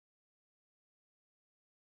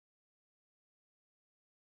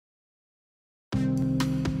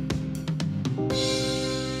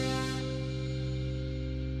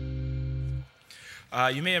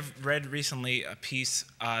You may have read recently a piece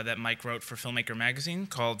that Mike wrote for Filmmaker Magazine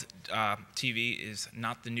called TV is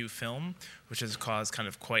Not the New Film, which has caused kind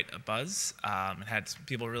of quite a buzz. It had some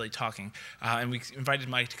people really talking. And we invited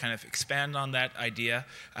Mike to kind of expand on that idea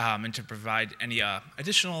and to provide any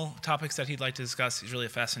additional topics that he'd like to discuss. He's really a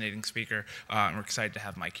fascinating speaker, and we're excited to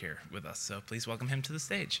have Mike here with us. So please welcome him to the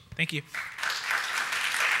stage. Thank you.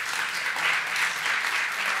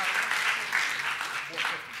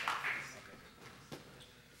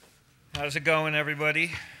 How's it going,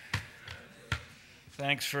 everybody?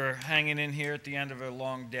 Thanks for hanging in here at the end of a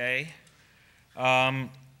long day.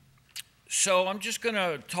 So I'm just going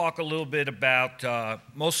to talk a little bit about,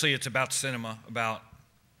 mostly it's about cinema, about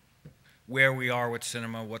where we are with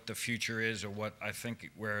cinema, what the future is, or what I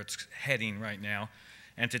think where it's heading right now,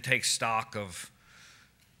 and to take stock of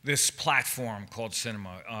this platform called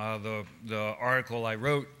cinema. The article I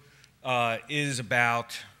wrote is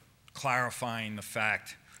about clarifying the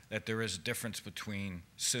fact that there is a difference between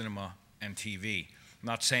cinema and TV. I'm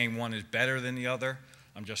not saying one is better than the other,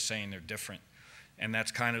 I'm just saying they're different. And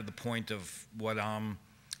that's kind of the point of what I'm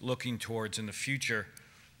looking towards in the future,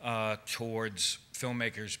 towards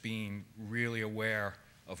filmmakers being really aware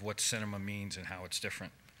of what cinema means and how it's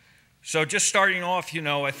different. So just starting off,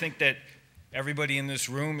 I think that everybody in this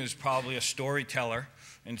room is probably a storyteller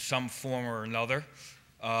in some form or another,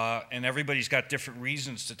 and everybody's got different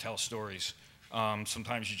reasons to tell stories.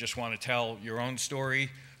 Sometimes you just want to tell your own story,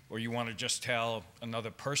 or you want to just tell another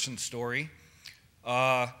person's story.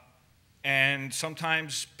 And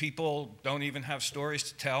sometimes people don't even have stories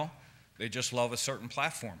to tell. They just love a certain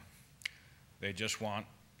platform. They just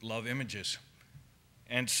love images.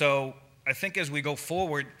 And so I think as we go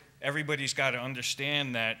forward, everybody's got to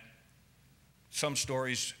understand that some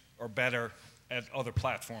stories are better at other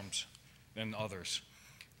platforms than others.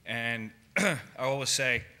 And I always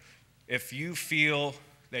say, if you feel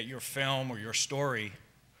that your film or your story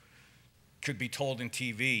could be told in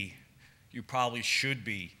TV, you probably should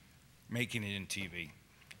be making it in TV.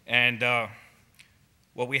 And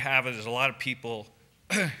what we have is a lot of people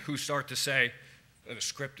who start to say that a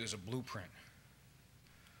script is a blueprint.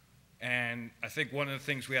 And I think one of the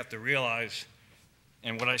things we have to realize,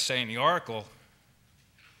 and what I say in the article,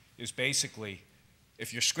 is basically,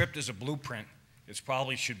 if your script is a blueprint, it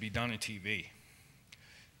probably should be done in TV.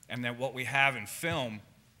 And that what we have in film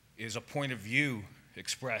is a point of view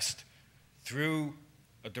expressed through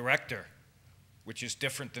a director, which is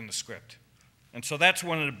different than the script. And so that's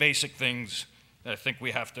one of the basic things that I think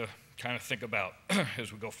we have to kind of think about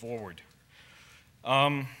as we go forward.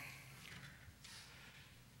 A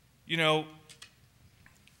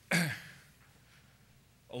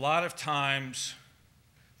lot of times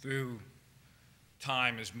through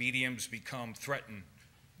time, as mediums become threatened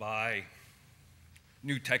by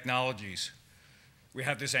new technologies, we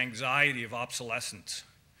have this anxiety of obsolescence.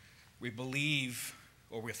 We believe,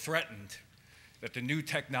 or we're threatened, that the new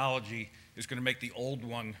technology is going to make the old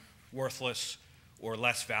one worthless or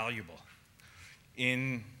less valuable.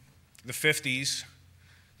 In the 50s,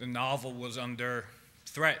 the novel was under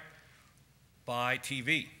threat by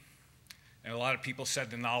TV. And a lot of people said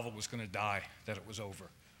the novel was going to die, that it was over.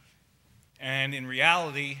 And in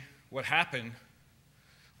reality, what happened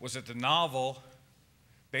was that the novel,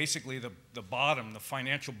 basically the bottom, the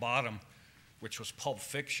financial bottom, which was Pulp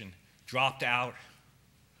Fiction, dropped out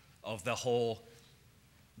of the whole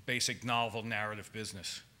basic novel narrative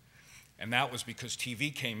business. And that was because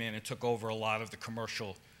TV came in and took over a lot of the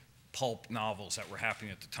commercial pulp novels that were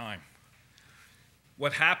happening at the time.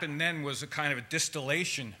 What happened then was a kind of a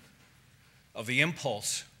distillation of the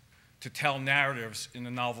impulse to tell narratives in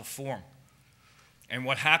the novel form. And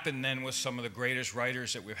what happened then was some of the greatest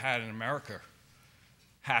writers that we've had in America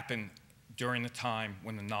happened during the time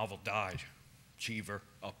when the novel died. Cheever,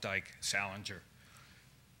 Updike, Salinger.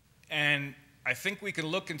 And I think we can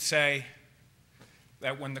look and say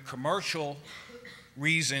that when the commercial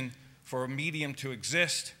reason for a medium to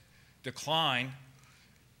exist decline,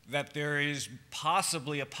 that there is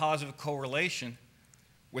possibly a positive correlation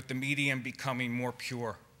with the medium becoming more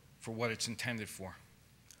pure for what it's intended for.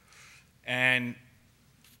 And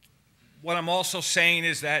what I'm also saying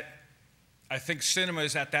is that I think cinema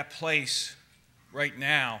is at that place right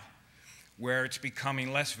now where it's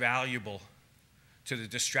becoming less valuable to the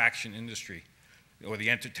distraction industry or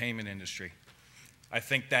the entertainment industry. I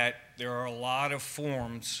think that there are a lot of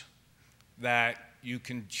forms that you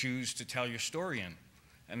can choose to tell your story in.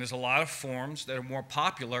 And there's a lot of forms that are more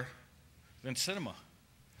popular than cinema.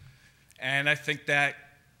 And I think that,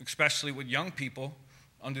 especially with young people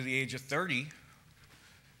under the age of 30,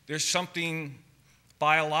 there's something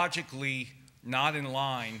biologically not in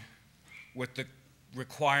line with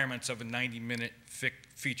requirements of a 90-minute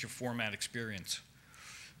feature format experience.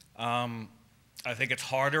 I think it's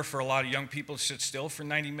harder for a lot of young people to sit still for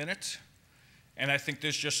 90 minutes. And I think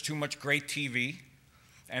there's just too much great TV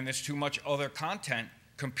and there's too much other content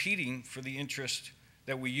competing for the interest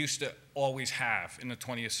that we used to always have in the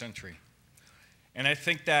 20th century. And I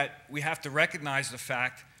think that we have to recognize the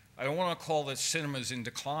fact, I don't want to call that cinema's in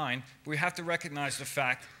decline, but we have to recognize the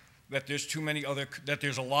fact that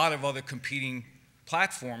there's a lot of other competing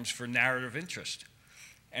platforms for narrative interest.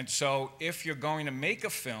 And so if you're going to make a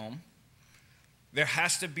film, there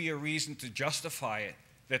has to be a reason to justify it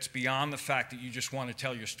that's beyond the fact that you just want to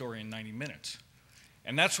tell your story in 90 minutes.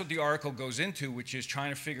 And that's what the article goes into, which is trying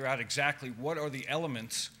to figure out exactly what are the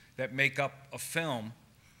elements that make up a film,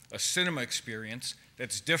 a cinema experience,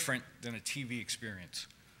 that's different than a TV experience.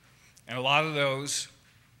 And a lot of those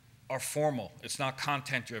are formal. It's not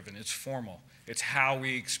content-driven, it's formal. It's how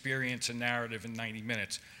we experience a narrative in 90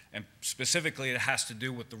 minutes. And specifically, it has to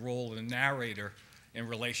do with the role of the narrator in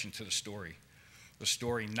relation to the story. The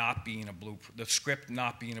story not being a blueprint, the script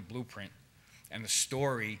not being a blueprint, and the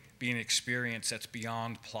story being an experience that's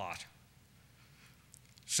beyond plot.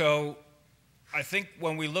 So I think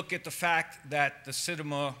when we look at the fact that the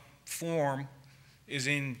cinema form is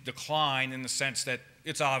in decline in the sense that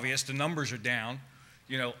it's obvious, the numbers are down.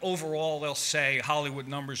 You know, overall, they'll say Hollywood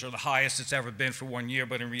numbers are the highest it's ever been for 1 year,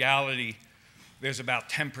 but in reality, there's about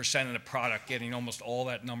 10% of the product getting almost all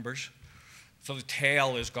that numbers. So the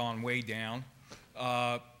tail has gone way down.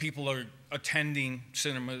 People are attending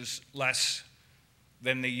cinemas less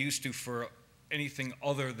than they used to for anything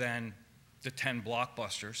other than the 10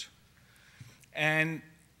 blockbusters. And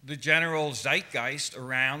the general zeitgeist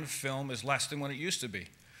around film is less than what it used to be.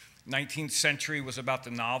 19th century was about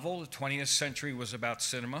the novel, the 20th century was about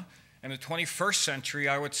cinema, and the 21st century,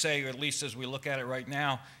 I would say, or at least as we look at it right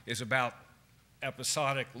now, is about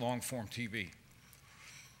episodic long-form TV.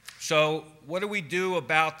 So what do we do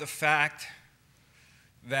about the fact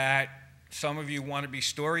that some of you want to be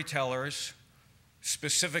storytellers,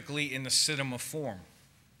 specifically in the cinema form?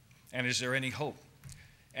 And is there any hope?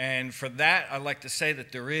 And for that, I'd like to say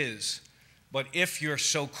that there is. But if you're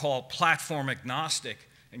so-called platform agnostic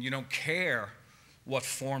and you don't care what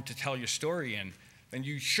form to tell your story in, then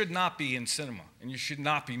you should not be in cinema, and you should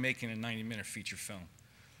not be making a 90-minute feature film,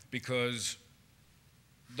 because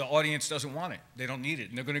the audience doesn't want it. They don't need it.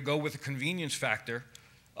 And they're going to go with the convenience factor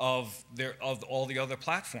of all the other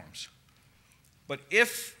platforms. But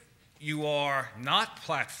if you are not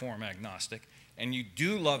platform agnostic and you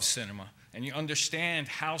do love cinema and you understand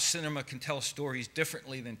how cinema can tell stories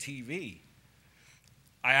differently than TV,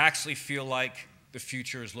 I actually feel like the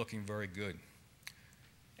future is looking very good.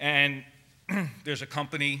 And there's a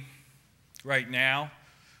company right now,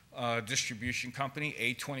 a distribution company,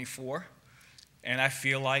 A24, and I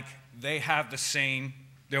feel like they have the same,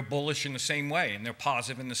 they're bullish in the same way, and they're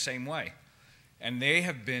positive in the same way. And they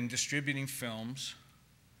have been distributing films,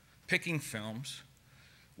 picking films,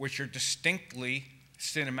 which are distinctly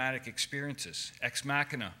cinematic experiences. Ex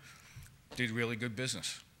Machina did really good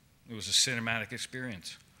business. It was a cinematic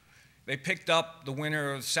experience. They picked up the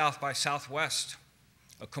winner of South by Southwest,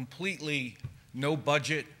 a completely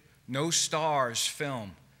no-budget, no-stars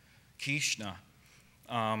film, Kishna,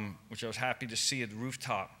 which I was happy to see at the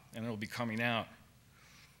rooftop, and it'll be coming out.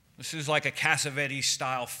 This is like a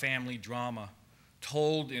Cassavetes-style family drama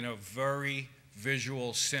told in a very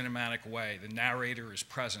visual, cinematic way. The narrator is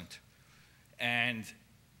present, and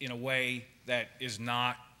in a way that is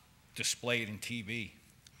not displayed in TV.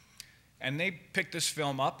 And they picked this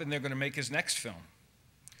film up, and they're going to make his next film.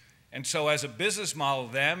 And so as a business model,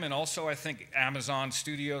 them, and also I think Amazon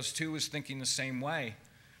Studios too is thinking the same way,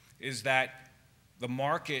 is that the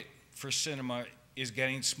market for cinema is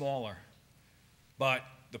getting smaller, but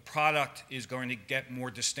the product is going to get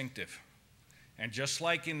more distinctive. And just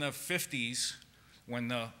like in the 50s, when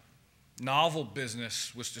the novel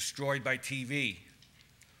business was destroyed by TV,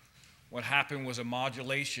 what happened was a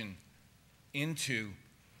modulation into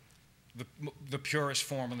the purest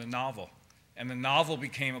form of the novel. And the novel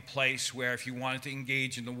became a place where if you wanted to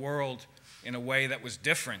engage in the world in a way that was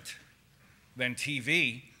different than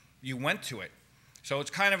TV, you went to it. So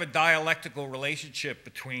it's kind of a dialectical relationship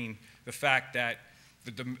between the fact that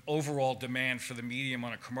the overall demand for the medium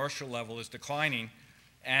on a commercial level is declining,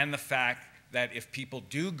 and the fact that if people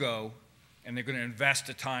do go and they're going to invest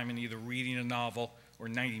the time in either reading a novel or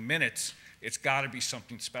 90 minutes, it's got to be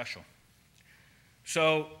something special.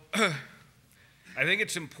 So I think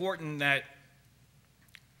it's important that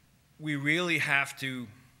we really have to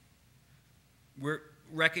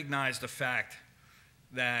recognize the fact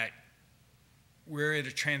that we're at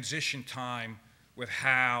a transition time with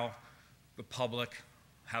how the public,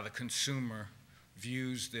 how the consumer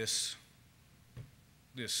views this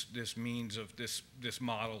means of this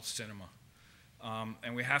model cinema.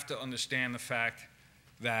 And we have to understand the fact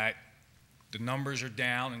that the numbers are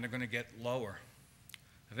down and they're going to get lower.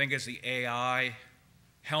 I think as the AI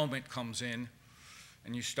helmet comes in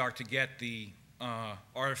and you start to get the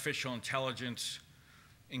artificial intelligence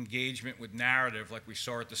engagement with narrative like we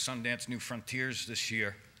saw at the Sundance New Frontiers this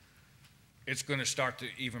year, it's going to start to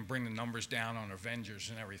even bring the numbers down on Avengers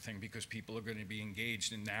and everything, because people are going to be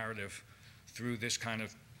engaged in narrative through this kind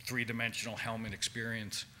of three-dimensional helmet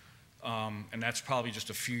experience. And that's probably just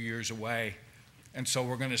a few years away. And so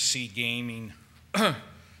we're going to see gaming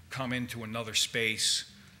come into another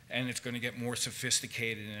space, and it's going to get more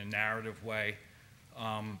sophisticated in a narrative way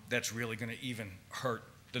that's really going to even hurt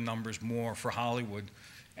the numbers more for Hollywood.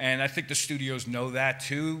 And I think the studios know that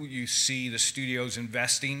too. You see the studios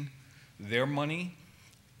investing their money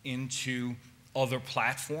into other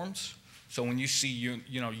platforms. So when you see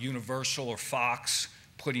Universal or Fox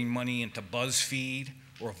putting money into BuzzFeed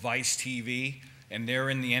or Vice TV, and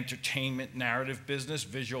they're in the entertainment narrative business,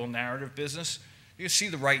 visual narrative business, you see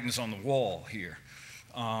the writings on the wall here.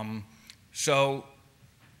 So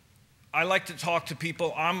I like to talk to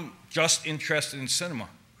people. I'm just interested in cinema.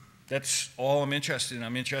 That's all I'm interested in.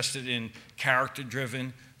 I'm interested in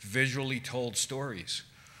character-driven, visually told stories.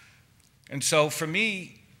 And so for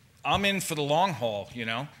me, I'm in for the long haul, you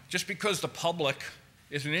know. Just because the public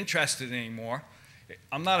isn't interested anymore,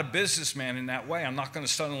 I'm not a businessman in that way. I'm not going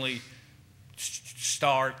to suddenly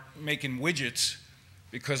start making widgets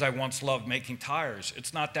because I once loved making tires.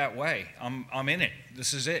 It's not that way. I'm in it.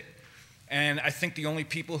 This is it. And I think the only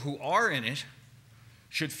people who are in it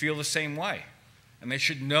should feel the same way. And they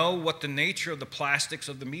should know what the nature of the plastics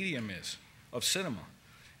of the medium is, of cinema.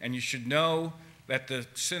 And you should know that the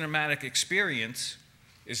cinematic experience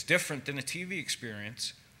is different than a TV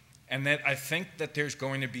experience, and that I think that there's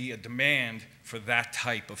going to be a demand for that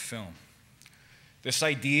type of film. This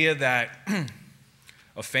idea that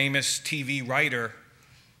a famous TV writer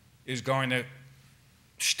is going to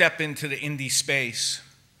step into the indie space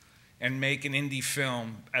and make an indie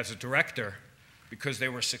film as a director because they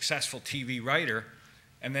were a successful TV writer,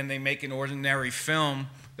 and then they make an ordinary film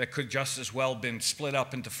that could just as well been split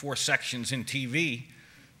up into 4 sections in TV.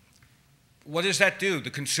 What does that do? The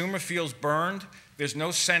consumer feels burned. There's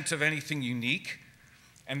no sense of anything unique,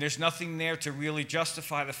 and there's nothing there to really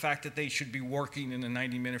justify the fact that they should be working in a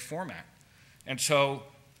 90-minute format. And so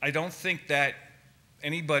I don't think that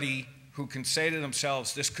anybody who can say to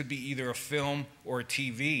themselves, this could be either a film or a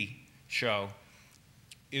TV show,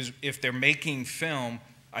 is if they're making film,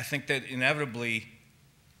 I think that inevitably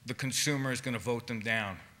the consumer is going to vote them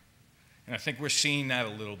down. And I think we're seeing that a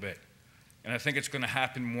little bit. And I think it's going to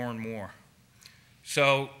happen more and more.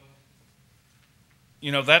 So,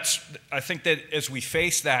 you know, I think that as we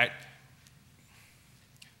face that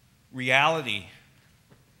reality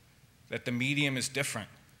that the medium is different,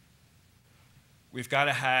 we've got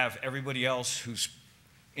to have everybody else who's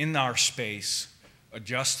in our space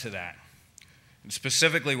adjust to that. And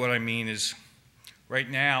specifically what I mean is, right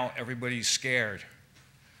now, everybody's scared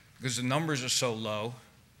because the numbers are so low.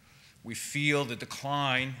 We feel the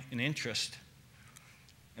decline in interest,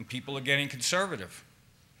 and people are getting conservative.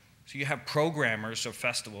 So you have programmers of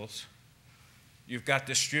festivals, you've got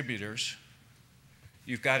distributors,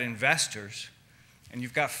 you've got investors, and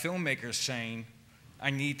you've got filmmakers saying, I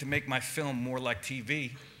need to make my film more like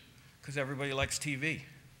TV because everybody likes TV.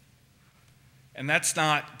 And that's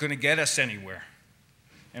not going to get us anywhere.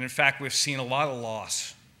 And in fact, we've seen a lot of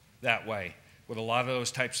loss that way with a lot of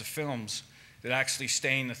those types of films that actually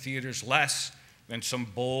stay in the theaters less than some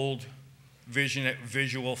bold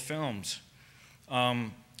visual films,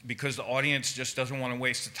 because the audience just doesn't want to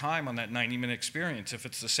waste the time on that 90-minute experience if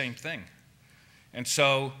it's the same thing. And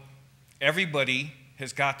so everybody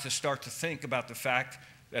has got to start to think about the fact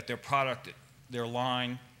that their product, their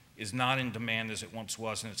line, is not in demand as it once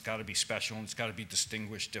was, and it's got to be special, and it's got to be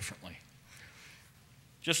distinguished differently.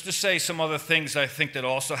 Just to say some other things I think that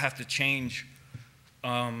also have to change,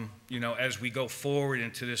 you know, as we go forward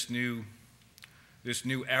into this new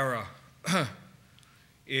era,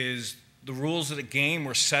 is the rules of the game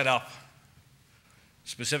were set up.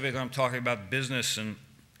 Specifically, I'm talking about business, and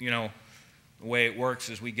you know, the way it works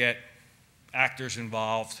is we get actors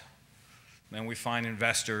involved, then we find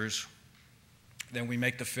investors, then we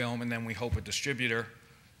make the film, and then we hope a distributor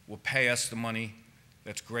will pay us the money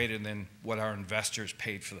that's greater than what our investors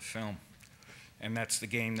paid for the film. And that's the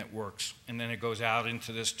game that works. And then it goes out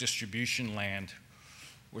into this distribution land,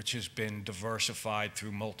 which has been diversified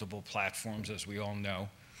through multiple platforms, as we all know.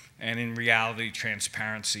 And in reality,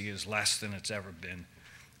 transparency is less than it's ever been.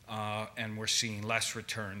 And we're seeing less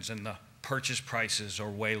returns, and the purchase prices are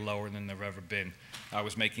way lower than they've ever been. I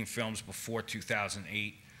was making films before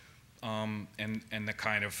 2008, and the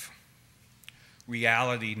kind of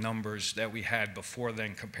reality numbers that we had before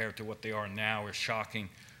then compared to what they are now is shocking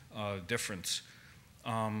difference.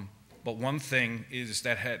 But one thing is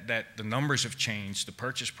that the numbers have changed, the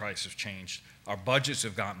purchase price have changed, our budgets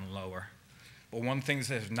have gotten lower. But one thing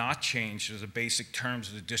that has not changed is the basic terms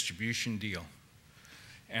of the distribution deal.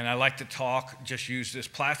 And I like to just use this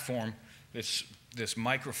platform, this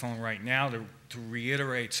microphone right now to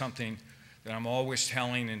reiterate something that I'm always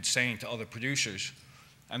telling and saying to other producers,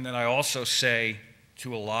 and that I also say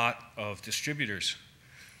to a lot of distributors.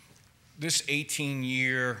 This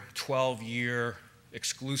 18-year, 12-year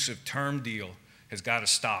exclusive term deal has got to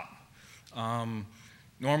stop.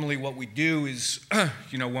 Normally what we do is,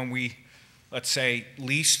 when we, let's say,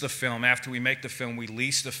 lease the film, after we make the film, we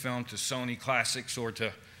lease the film to Sony Classics or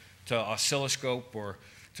to Oscilloscope or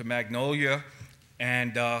to Magnolia,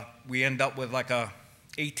 and we end up with like a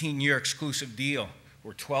 18-year exclusive deal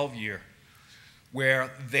or 12-year,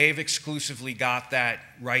 where they've exclusively got that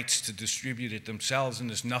rights to distribute it themselves, and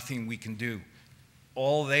there's nothing we can do.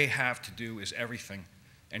 All they have to do is everything,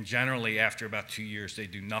 and generally after about 2 years they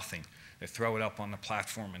do nothing. They throw it up on the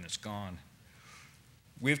platform and it's gone.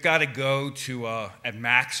 We've got to go to at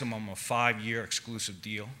maximum a 5-year exclusive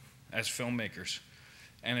deal as filmmakers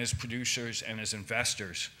and as producers and as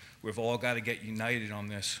investors. We've all got to get united on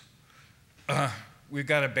this. We've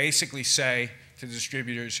got to basically say to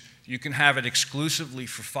distributors, you can have it exclusively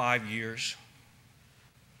for 5 years.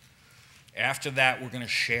 After that, we're going to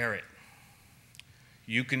share it.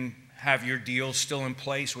 You can have your deal still in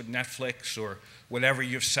place with Netflix or whatever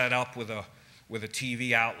you've set up with a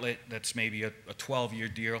TV outlet that's maybe a 12-year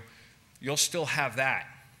deal. You'll still have that.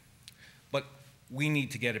 But we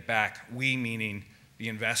need to get it back. We meaning the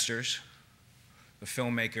investors, the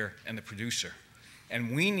filmmaker, and the producer.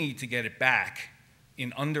 And we need to get it back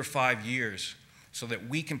in under 5 years so that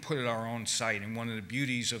we can put it on our own site. And one of the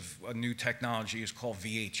beauties of a new technology is called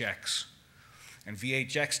VHX. And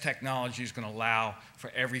VHX technology is going to allow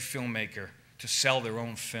for every filmmaker to sell their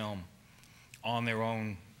own film on their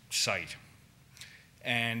own site.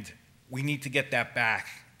 And we need to get that back.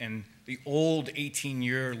 And the old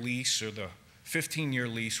 18-year lease or the 15-year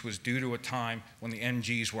lease was due to a time when the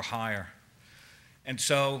NGs were higher. And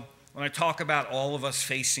so when I talk about all of us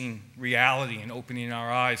facing reality and opening our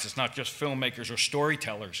eyes, it's not just filmmakers or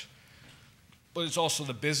storytellers, but it's also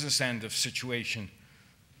the business end of situation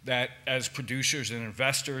that as producers and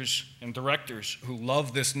investors and directors who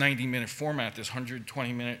love this 90-minute format, this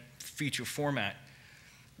 120-minute feature format,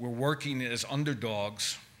 we're working as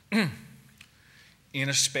underdogs in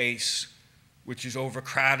a space which is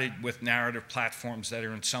overcrowded with narrative platforms that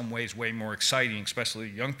are in some ways way more exciting, especially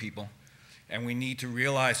young people. And we need to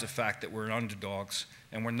realize the fact that we're underdogs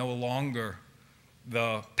and we're no longer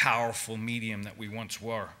the powerful medium that we once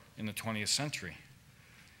were in the 20th century.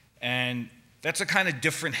 And that's a kind of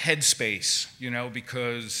different headspace,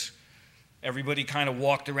 because everybody kind of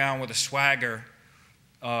walked around with a swagger,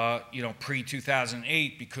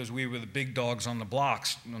 pre-2008 because we were the big dogs on the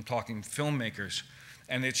blocks. I'm talking filmmakers.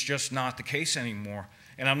 And it's just not the case anymore.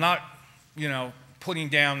 And I'm not, putting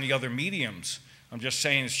down the other mediums. I'm just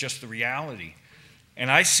saying it's just the reality.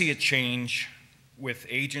 And I see a change with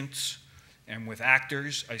agents and with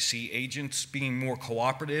actors. I see agents being more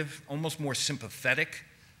cooperative, almost more sympathetic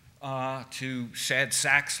to sad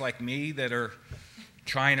sacks like me that are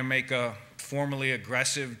trying to make a formally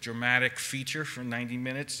aggressive, dramatic feature for 90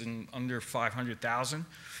 minutes and under 500,000.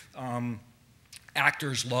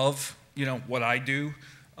 Actors love, what I do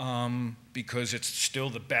because it's still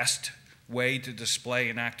the best way to display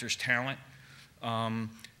an actor's talent.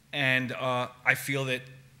 I feel that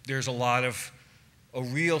there's a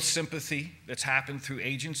real sympathy that's happened through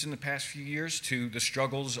agents in the past few years to the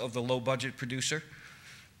struggles of the low-budget producer.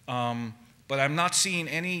 But I'm not seeing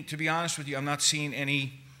any, to be honest with you, I'm not seeing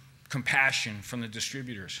any compassion from the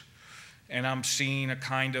distributors. And I'm seeing a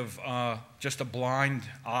kind of just a blind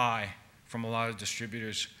eye from a lot of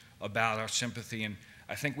distributors about our sympathy. And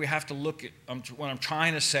I think we have to look at, what I'm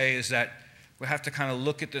trying to say is that we have to kind of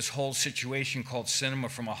look at this whole situation called cinema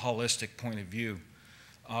from a holistic point of view,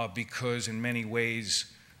 because in many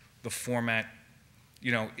ways the format,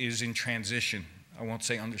 is in transition. I won't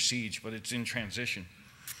say under siege, but it's in transition.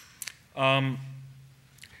 One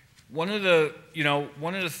of the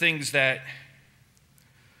things that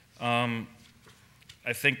I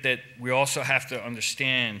think that we also have to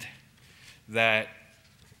understand that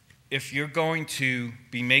if you're going to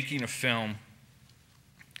be making a film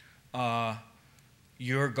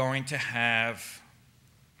you're going to have,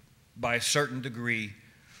 by a certain degree,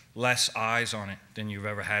 less eyes on it than you've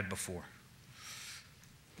ever had before.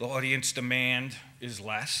 The audience demand is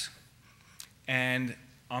less, and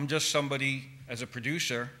I'm just somebody, as a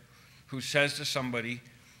producer, who says to somebody,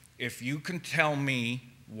 if you can tell me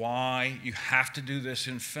why you have to do this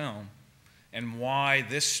in film, and why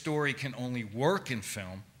this story can only work in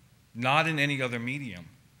film, not in any other medium,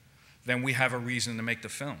 then we have a reason to make the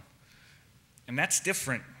film. And that's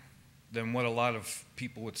different than what a lot of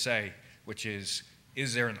people would say, which is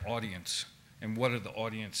there an audience? And what are the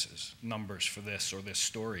audience's numbers for this or this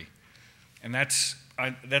story? And that's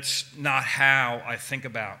not how I think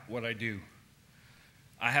about what I do.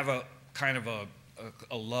 I have a kind of a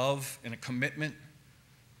love and a commitment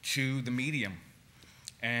to the medium.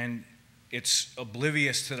 And it's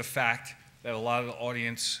oblivious to the fact that a lot of the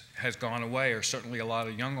audience has gone away, or certainly a lot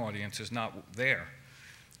of young audience is not there.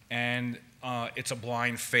 And it's a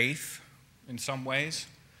blind faith in some ways.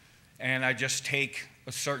 And I just take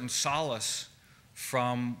a certain solace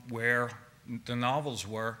from where the novels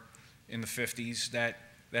were in the 50s, that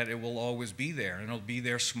it will always be there, and it'll be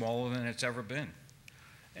there smaller than it's ever been.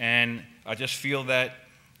 And I just feel that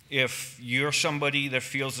if you're somebody that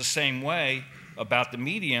feels the same way about the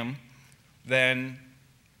medium, then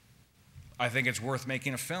I think it's worth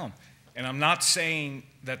making a film. And I'm not saying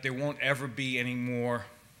that there won't ever be any more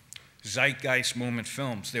zeitgeist moment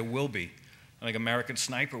films. There will be. I think American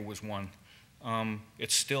Sniper was one.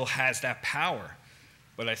 It still has that power.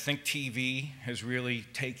 But I think TV has really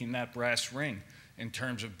taken that brass ring in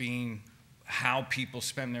terms of being how people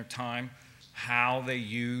spend their time, how they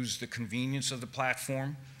use the convenience of the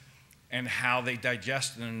platform, and how they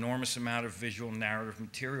digest an enormous amount of visual narrative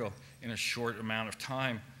material in a short amount of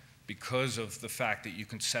time because of the fact that you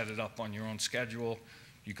can set it up on your own schedule.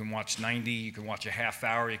 You can watch 90, you can watch a half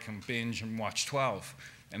hour, you can binge and watch 12.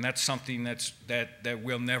 And that's something that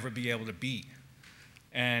we'll never be able to beat.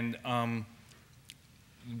 And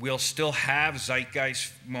we'll still have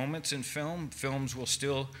zeitgeist moments in film. Films will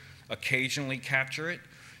still occasionally capture it.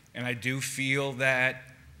 And I do feel that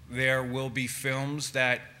there will be films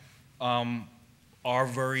that are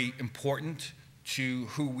very important to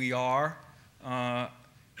who we are,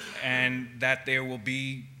 and that there will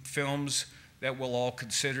be films that we'll all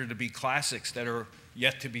consider to be classics that are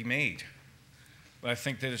yet to be made. But I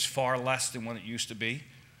think that it's far less than what it used to be.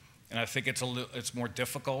 And I think it's more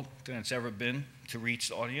difficult than it's ever been to reach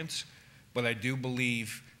the audience. But I do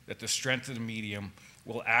believe that the strength of the medium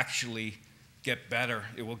will actually get better.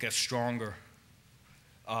 It will get stronger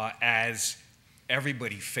as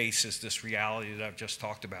everybody faces this reality that I've just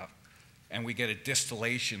talked about. And we get a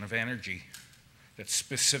distillation of energy that's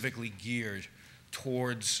specifically geared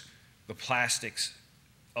towards the plastics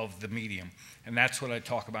of the medium. And that's what I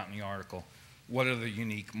talk about in the article. What are the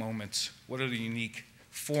unique moments? What are the unique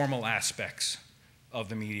formal aspects of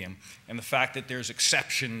the medium? And the fact that there's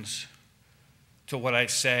exceptions to what I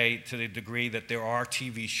say, to the degree that there are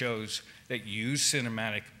TV shows that use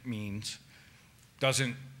cinematic means,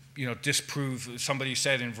 doesn't disprove. Somebody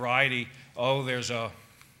said in Variety, oh,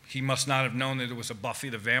 he must not have known that there was a Buffy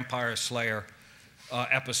the Vampire Slayer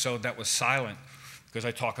episode that was silent, because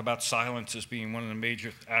I talk about silence as being one of the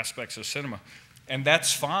major aspects of cinema. And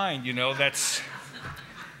that's fine,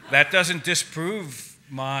 that doesn't disprove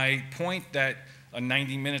my point that a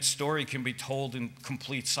 90-minute story can be told in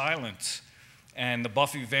complete silence. And the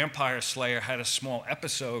Buffy Vampire Slayer had a small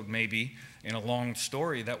episode, maybe, in a long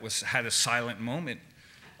story that had a silent moment.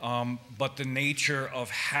 But the nature of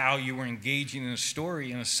how you were engaging in a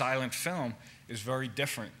story in a silent film is very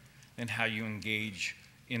different than how you engage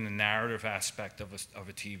in the narrative aspect of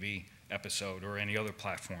a TV episode or any other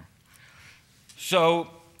platform. So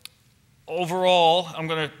overall, I'm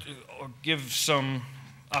going to give some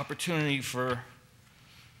opportunity for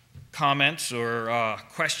comments or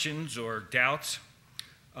questions or doubts.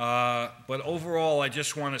 But overall, I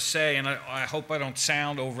just want to say, and I hope I don't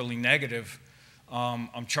sound overly negative,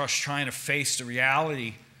 I'm just trying to face the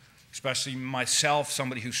reality, especially myself,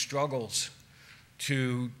 somebody who struggles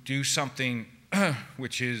to do something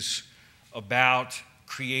which is about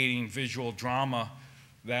creating visual drama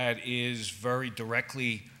that is very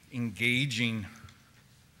directly engaging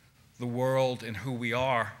the world and who we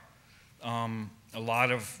are. A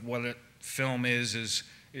lot of what a film is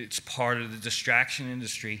it's part of the distraction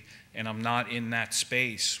industry, and I'm not in that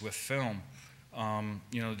space with film.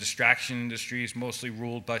 The distraction industry is mostly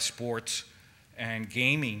ruled by sports and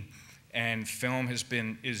gaming, and film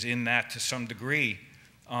is in that to some degree.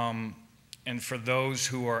 And for those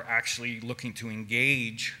who are actually looking to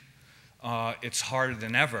engage, it's harder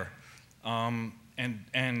than ever.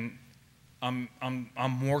 And I'm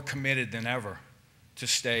more committed than ever to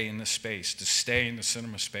stay in this space, to stay in the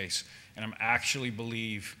cinema space. And I actually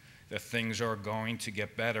believe that things are going to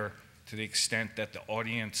get better to the extent that the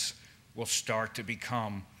audience will start to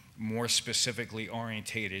become more specifically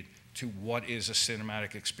orientated to what is a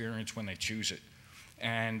cinematic experience when they choose it.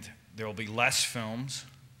 And there will be less films,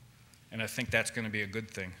 and I think that's going to be a good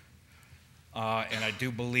thing. And I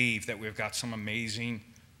do believe that we've got some amazing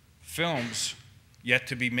films yet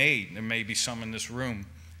to be made. There may be some in this room.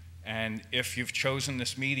 And if you've chosen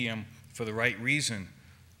this medium for the right reason,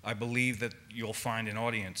 I believe that you'll find an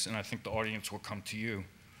audience, and I think the audience will come to you.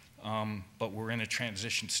 But we're in a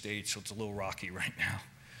transition stage, so it's a little rocky right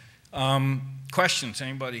now. Questions,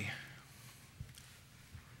 anybody?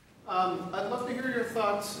 I'd love to hear your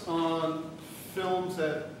thoughts on films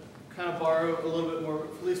that kind of borrow a little bit more,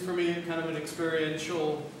 at least for me, kind of an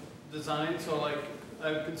experiential design. So like,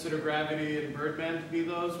 I would consider Gravity and Birdman to be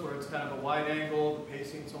those, where it's kind of a wide angle, the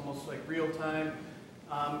pacing's almost like real time,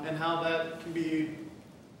 and how that can be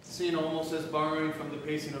seen almost as borrowing from the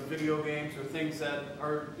pacing of video games or things that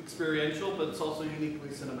are experiential, but it's also uniquely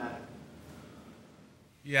cinematic.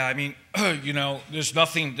 Yeah, I mean, you know,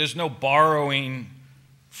 there's no borrowing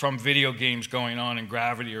from video games going on in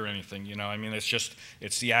Gravity or anything, you know. I mean,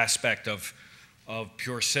 it's the aspect of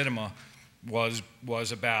pure cinema was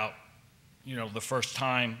about, you know, the first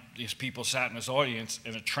time these people sat in this audience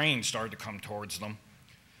and a train started to come towards them,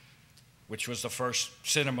 which was the first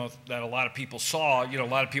cinema that a lot of people saw. You know, a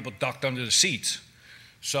lot of people ducked under the seats.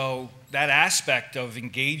 So that aspect of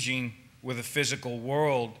engaging with a physical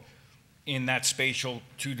world in that spatial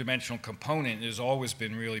two-dimensional component has always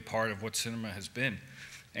been really part of what cinema has been.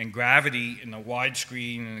 And Gravity in the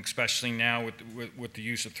widescreen, and especially now with the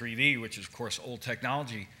use of 3D, which is of course old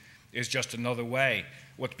technology, is just another way.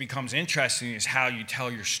 What becomes interesting is how you tell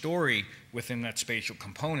your story within that spatial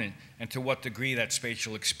component, and to what degree that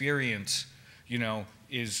spatial experience, you know,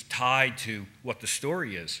 is tied to what the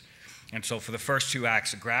story is. And so for the first two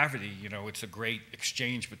acts of Gravity, you know, it's a great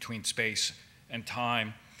exchange between space and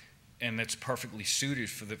time, and that's perfectly suited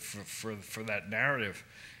for that narrative.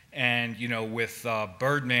 And, you know, with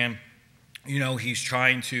Birdman, you know, he's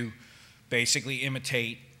trying to basically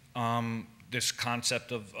imitate this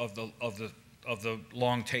concept of the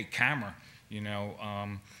long take camera, you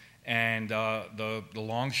know, and the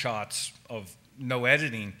long shots of no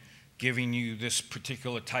editing, giving you this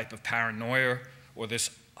particular type of paranoia or this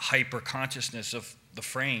hyper consciousness of the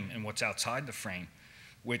frame and what's outside the frame,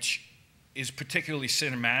 which is particularly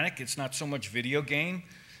cinematic. It's not so much video game,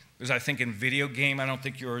 because I think in video game, I don't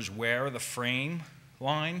think you're as aware of the frame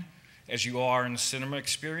line as you are in the cinema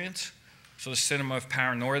experience. So the cinema of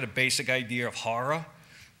paranoia, the basic idea of horror,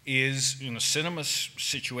 is, in a cinema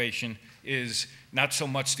situation, is not so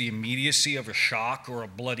much the immediacy of a shock or a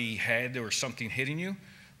bloody head or something hitting you,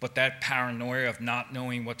 but that paranoia of not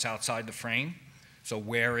knowing what's outside the frame. So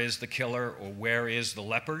where is the killer, or where is the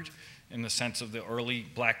leopard, in the sense of the early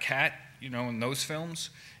Black Cat, you know, in those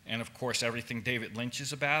films. And of course, everything David Lynch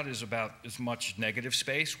is about as much negative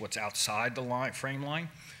space, what's outside the frame line.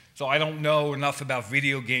 So I don't know enough about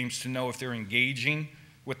video games to know if they're engaging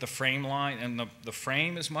with the frame line and the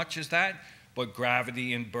frame as much as that, but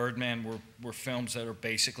Gravity and Birdman were films that are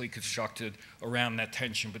basically constructed around that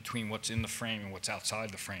tension between what's in the frame and what's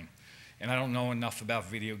outside the frame. And I don't know enough about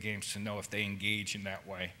video games to know if they engage in that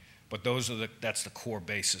way. But that's the core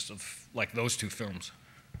basis of, like, those two films.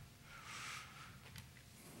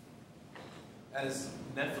 As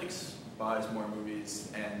Netflix buys more movies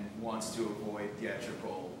and wants to avoid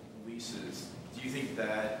theatrical releases, do you think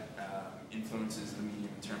that influences the medium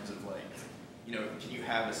in terms of, like, you know, can you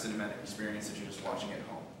have a cinematic experience if you're just watching at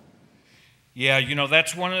home? Yeah, you know,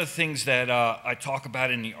 that's one of the things that I talk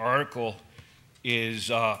about in the article is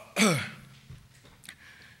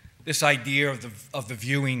this idea of the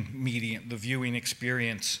viewing medium, the viewing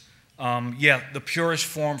experience. Yeah, the purest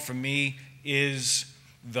form for me is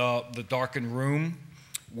the darkened room,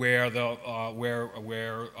 where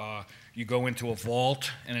you go into a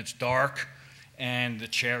vault and it's dark and the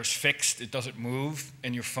chair's fixed, it doesn't move,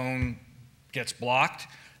 and your phone gets blocked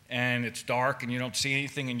and it's dark and you don't see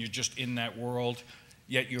anything and you're just in that world,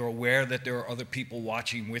 yet you're aware that there are other people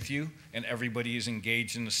watching with you and everybody is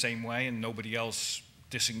engaged in the same way and nobody else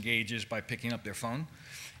disengages by picking up their phone.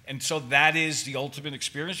 And so that is the ultimate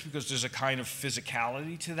experience, because there's a kind of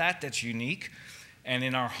physicality to that that's unique. And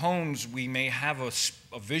in our homes, we may have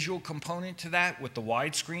a visual component to that with the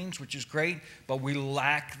widescreens, which is great, but we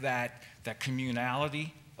lack that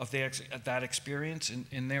communality of that experience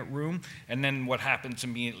in their room, and then what happens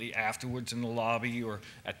immediately afterwards in the lobby or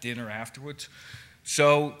at dinner afterwards.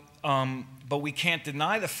 So, but we can't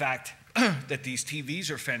deny the fact that these TVs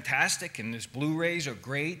are fantastic and these Blu-rays are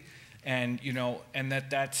great, and and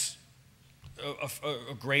that's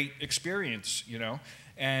a great experience,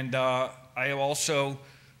 And I also,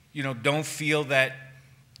 don't feel that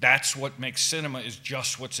that's what makes cinema is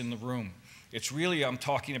just what's in the room. It's really, I'm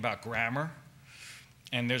talking about grammar,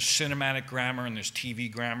 and there's cinematic grammar and there's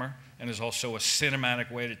TV grammar, and there's also a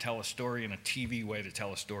cinematic way to tell a story and a TV way to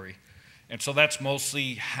tell a story. And so that's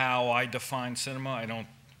mostly how I define cinema. I don't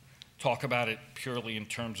talk about it purely in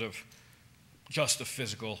terms of just a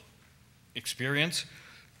physical experience.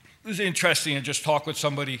 It was interesting to just talk with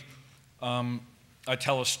somebody. I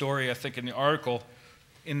tell a story, I think in the article,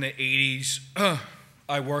 in the 80s,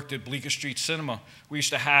 I worked at Bleecker Street Cinema. We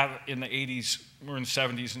used to have, in the 80s, we're in the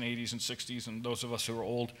 70s and 80s and 60s, and those of us who are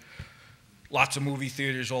old, lots of movie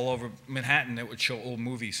theaters all over Manhattan that would show old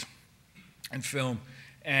movies and film.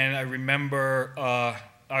 And I remember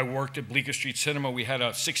I worked at Bleecker Street Cinema. We had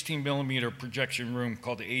a 16mm projection room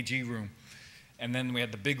called the AG room. And then we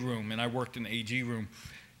had the big room, and I worked in the AG room.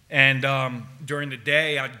 And during the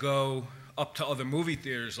day, I'd go up to other movie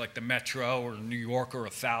theaters like the Metro or New York or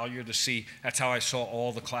Thalia to see. That's how I saw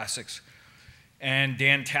all the classics. And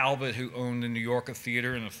Dan Talbot, who owned the New Yorker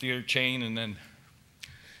Theater and a theater chain, and then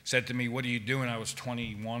said to me, "What are you doing?" I was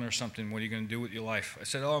 21 or something. "What are you going to do with your life?" I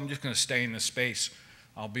said, "Oh, I'm just going to stay in this space.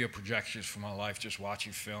 I'll be a projectionist for my life, just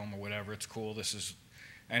watching film or whatever. It's cool. This is,"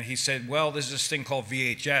 and he said, "Well, there's this thing called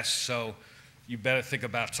VHS, so you better think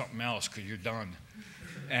about something else because you're done."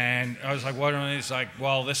 And I was like, "What?" And he's like,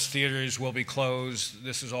 "Well, this theaters will be closed.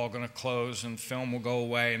 This is all going to close, and film will go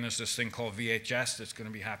away. And there's this thing called VHS that's going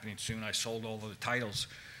to be happening soon. I sold all of the titles,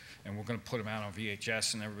 and we're going to put them out on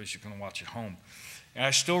VHS, and everybody's going to watch at home." And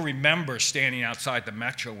I still remember standing outside the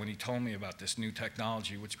Metro when he told me about this new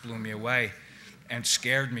technology, which blew me away and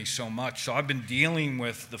scared me so much. So I've been dealing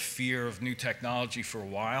with the fear of new technology for a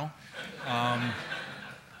while. I'm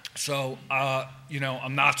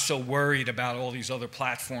not so worried about all these other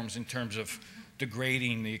platforms in terms of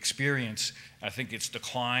degrading the experience. I think it's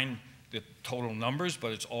declined the total numbers,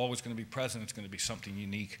 but it's always going to be present. It's going to be something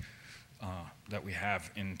unique that we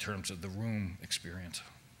have in terms of the room experience.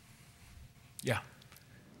 Yeah.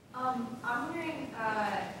 I'm wondering,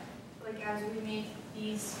 like as we make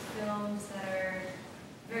these films that are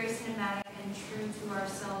very cinematic and true to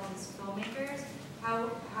ourselves as filmmakers,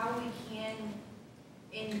 how we can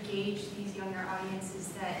engage these younger audiences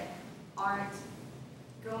that aren't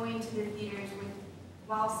going to the theaters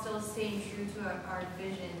while still staying true to our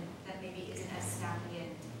vision that maybe isn't as snappy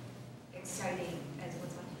and exciting as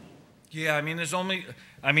what's on TV. Yeah,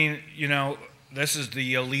 this is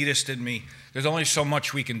the elitist in me. There's only so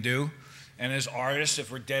much we can do. And as artists, if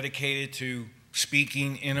we're dedicated to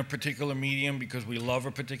speaking in a particular medium because we love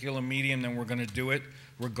a particular medium, then we're going to do it,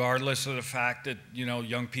 regardless of the fact that,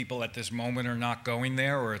 young people at this moment are not going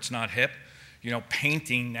there or it's not hip.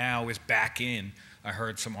 Painting now is back in. I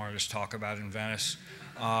heard some artists talk about in Venice,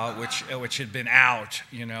 which had been out,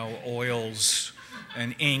 oils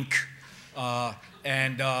and ink.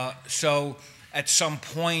 So at some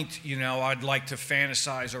point, I'd like to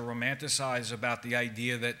fantasize or romanticize about the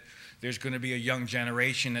idea that there's going to be a young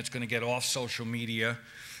generation that's going to get off social media,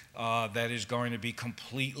 that is going to be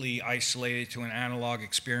completely isolated to an analog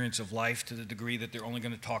experience of life to the degree that they're only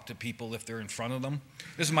going to talk to people if they're in front of them.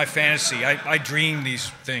 This is my fantasy. I dream these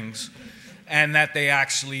things. And that they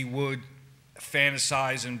actually would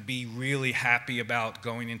fantasize and be really happy about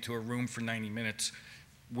going into a room for 90 minutes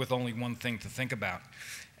with only one thing to think about.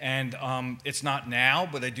 And it's not now,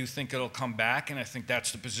 but I do think it'll come back, and I think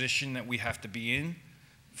that's the position that we have to be in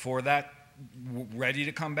for that, ready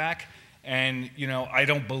to come back. And, I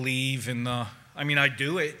don't believe in I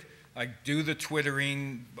do it. I do the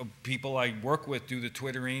twittering. People I work with do the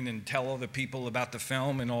twittering and tell other people about the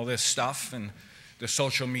film and all this stuff and the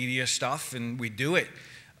social media stuff, and we do it.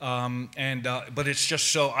 But it's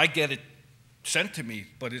just so, I get it sent to me,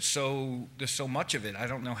 but there's so much of it. I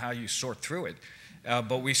don't know how you sort through it.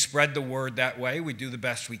 But we spread the word that way. We do the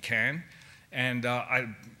best we can. And,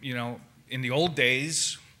 in the old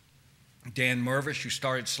days, Dan Mervish, who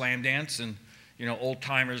started Slam Dance, and,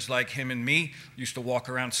 old-timers like him and me used to walk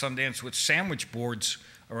around Sundance with sandwich boards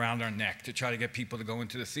around our neck to try to get people to go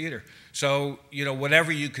into the theater. So,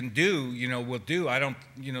 whatever you can do, we'll do.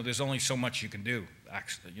 There's only so much you can do,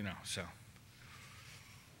 actually, so.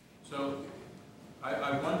 So,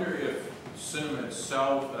 I wonder if cinema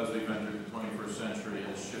itself, as we've entered the 21st century,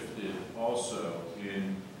 has shifted also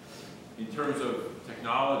in terms of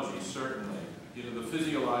technology, certainly. The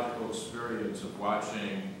physiological experience of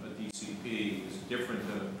watching a DCP is different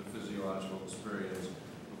than the physiological experience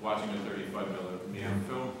of watching a 35mm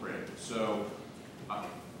film print. So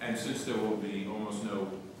And since there will be almost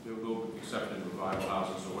no, except in revival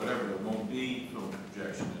houses or whatever, there won't be film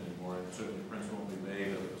projection anymore, and certainly prints won't be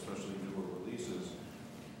made, especially newer releases.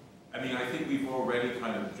 I mean, I think we've already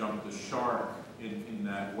kind of jumped the shark in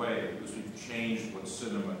that way, because we've changed what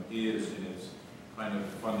cinema is in its kind of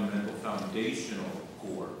fundamental foundational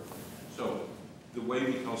core. So the way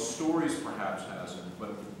we tell stories perhaps hasn't,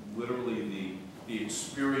 but literally the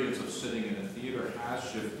experience of sitting in a theater has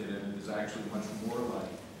shifted, and is actually much more like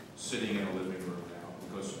sitting in a living room now,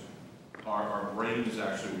 because our brain is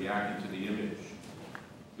actually reacting to the image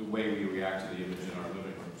the way we react to the image in our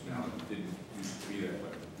living rooms now. It didn't used to be that way.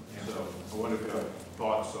 So I wonder if you have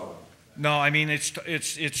thoughts on. No, I mean,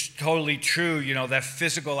 it's totally true. You know, that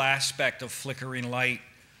physical aspect of flickering light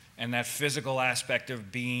and that physical aspect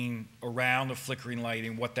of being around a flickering light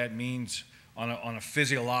and what that means on a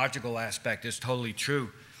physiological aspect is totally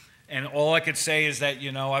true. And all I could say is that,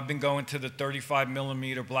 you know, I've been going to the 35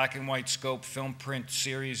 millimeter black and white scope film print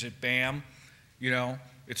series at BAM. You know,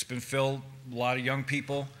 it's been filled, a lot of young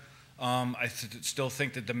people. I still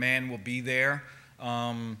think the demand will be there.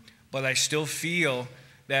 But I still feel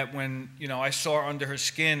that when, you know, I saw Under Her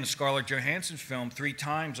Skin, the Scarlett Johansson film, 3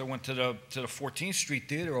 times. I went to the 14th Street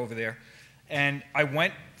Theater over there, and I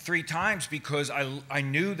went 3 times because I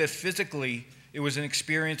knew that physically it was an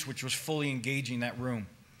experience which was fully engaging that room.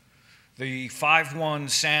 The 5:1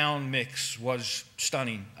 sound mix was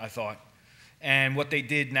stunning, I thought. And what they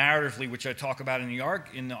did narratively, which I talk about in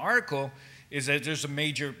the article, is that there's a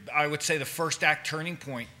major, I would say the first act turning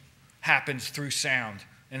point happens through sound,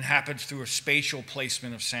 and happens through a spatial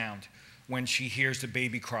placement of sound when she hears the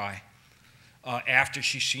baby cry. After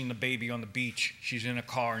she's seen the baby on the beach, she's in a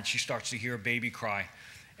car and she starts to hear a baby cry.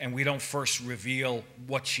 And we don't first reveal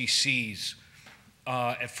what she sees.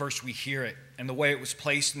 At first we hear it. And the way it was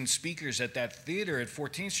placed in speakers at that theater at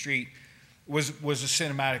 14th Street was a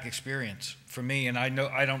cinematic experience for me. And I know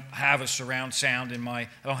I don't have a surround sound I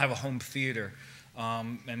don't have a home theater.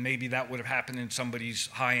 And maybe that would have happened in somebody's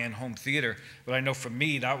high-end home theater, but I know for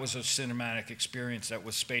me that was a cinematic experience that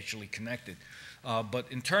was spatially connected. But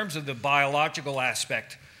in terms of the biological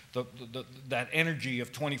aspect, that energy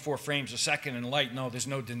of 24 frames a second in light, no, there's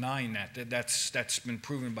no denying that. That's been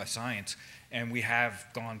proven by science, and we have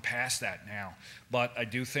gone past that now. But I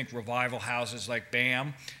do think revival houses like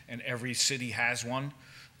BAM, and every city has one,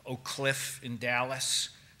 Oak Cliff in Dallas,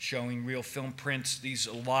 showing real film prints.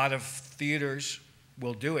 A lot of theaters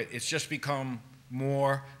will do it. It's just become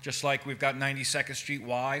more, just like we've got 92nd Street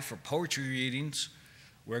Y for poetry readings,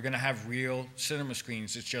 we're going to have real cinema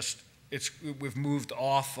screens. We've moved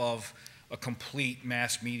off of a complete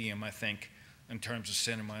mass medium, I think, in terms of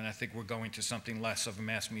cinema, and I think we're going to something less of a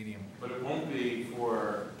mass medium. But it won't be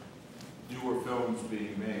for newer films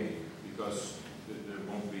being made, because there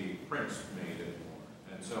won't be prints made anymore.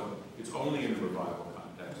 And so it's only in the revival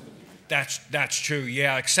context. That's true,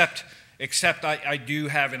 yeah, except I do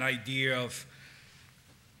have an idea of,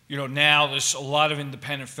 you know, now there's a lot of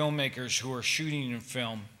independent filmmakers who are shooting in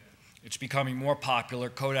film. It's becoming more popular.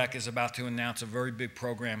 Kodak is about to announce a very big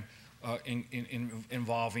program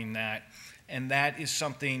involving that. And that is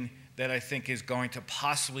something that I think is going to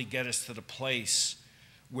possibly get us to the place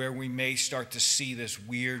where we may start to see this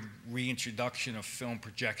weird reintroduction of film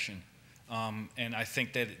projection. And I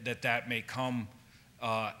think that may come,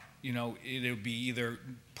 you know, it'll be either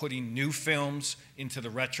putting new films into the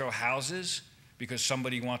retro houses because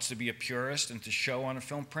somebody wants to be a purist and to show on a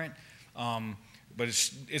film print, but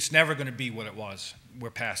it's never going to be what it was. We're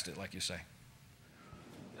past it, like you say.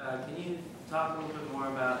 Can you talk a little bit more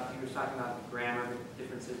about, you were talking about the grammar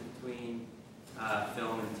differences between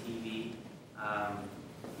film and TV.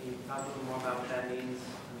 Can you talk a little more about what that means?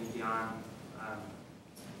 I mean, beyond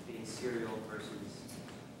being serial versus,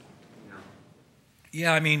 you know.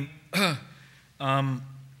 Yeah, I mean,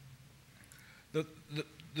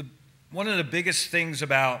 one of the biggest things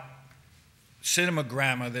about cinema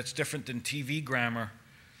grammar that's different than TV grammar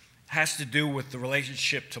has to do with the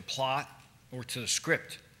relationship to plot or to the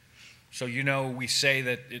script. So, you know, we say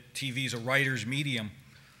that TV is a writer's medium,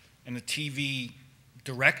 and the TV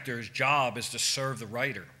director's job is to serve the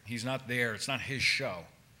writer. He's not there, it's not his show.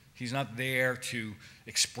 He's not there to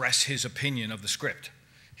express his opinion of the script.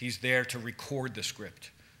 He's there to record the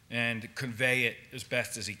script and convey it as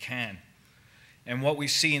best as he can. And what we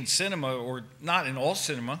see in cinema, or not in all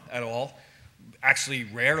cinema at all, actually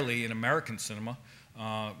rarely in American cinema,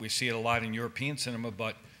 we see it a lot in European cinema,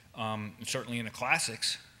 but certainly in the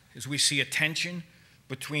classics, is we see a tension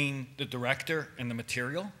between the director and the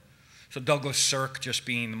material. So Douglas Sirk just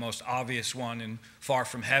being the most obvious one, and Far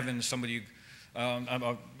From Heaven,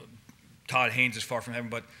 Todd Haynes is Far From Heaven,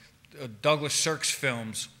 but Douglas Sirk's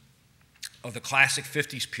films of the classic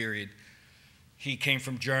 50s period. He came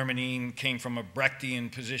from Germany and came from a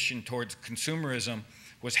Brechtian position towards consumerism,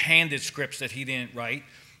 was handed scripts that he didn't write,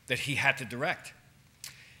 that he had to direct.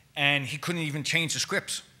 And he couldn't even change the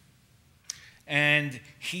scripts. And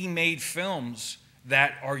he made films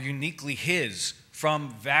that are uniquely his from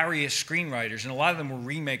various screenwriters, and a lot of them were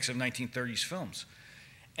remakes of 1930s films.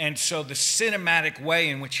 And so the cinematic way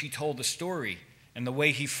in which he told the story, and the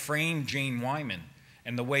way he framed Jane Wyman,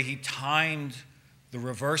 and the way he timed the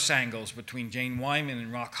reverse angles between Jane Wyman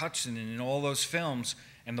and Rock Hudson and in all those films,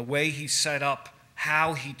 and the way he set up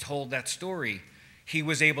how he told that story, he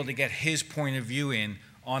was able to get his point of view in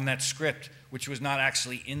on that script, which was not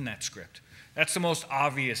actually in that script. That's the most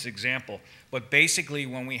obvious example. But basically,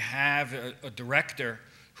 when we have a director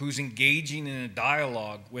who's engaging in a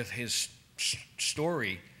dialogue with his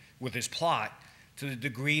story, with his plot, to the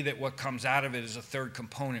degree that what comes out of it is a third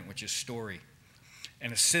component, which is story.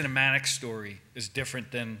 And a cinematic story is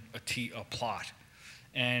different than a plot.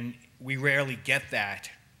 And we rarely get that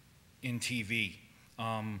in TV.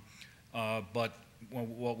 But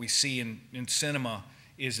what we see in cinema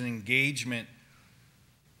is an engagement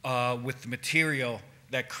with the material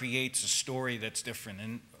that creates a story that's different.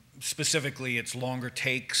 And specifically, it's longer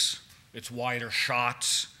takes, it's wider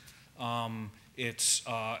shots, it's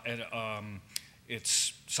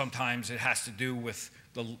sometimes it has to do with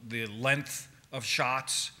the length of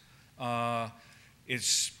shots. TV,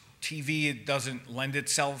 it doesn't lend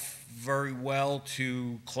itself very well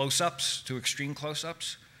to close-ups, to extreme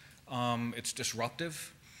close-ups. It's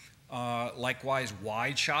disruptive. Likewise,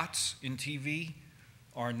 wide shots in TV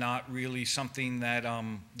are not really something that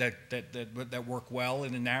work well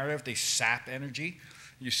in the narrative. They sap energy.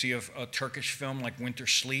 You see a Turkish film like Winter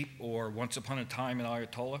Sleep or Once Upon a Time in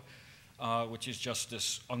Ayatollah, which is just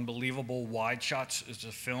this unbelievable wide shots. It's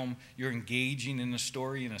a film, you're engaging in the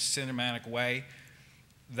story in a cinematic way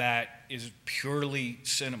that is purely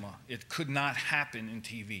cinema. It could not happen in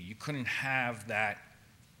TV. You couldn't have that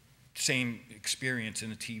same experience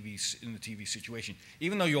in the TV situation.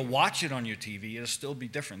 Even though you'll watch it on your TV, it'll still be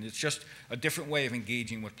different. It's just a different way of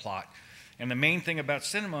engaging with plot. And the main thing about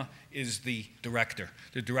cinema is the director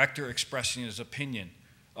expressing his opinion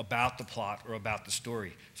about the plot or about the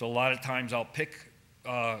story. So a lot of times I'll pick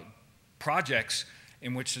projects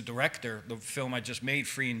in which the director, the film I just made,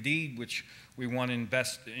 Free Indeed, which we won in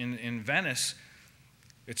Venice,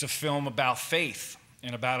 it's a film about faith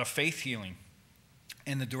and about a faith healing.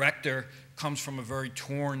 And the director comes from a very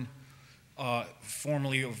torn,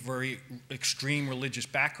 formerly a very extreme religious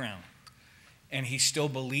background. And he still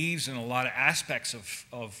believes in a lot of aspects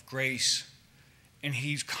of grace. And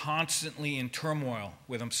he's constantly in turmoil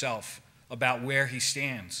with himself about where he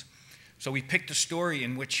stands. So we picked a story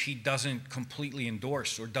in which he doesn't completely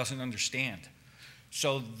endorse or doesn't understand.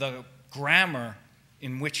 So the grammar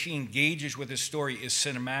in which he engages with his story is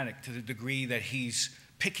cinematic to the degree that he's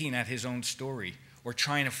picking at his own story or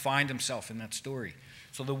trying to find himself in that story.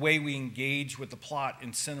 So the way we engage with the plot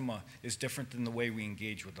in cinema is different than the way we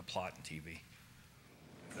engage with the plot in TV.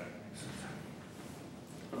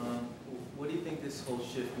 What do you think this whole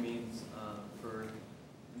shift means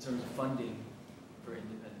in terms of funding for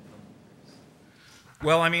independent filmmakers?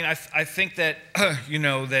 Well, I mean, I think that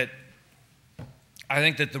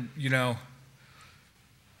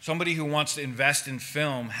somebody who wants to invest in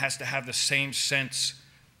film has to have the same sense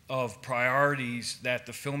of priorities that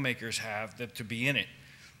the filmmakers have to be in it,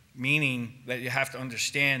 meaning that you have to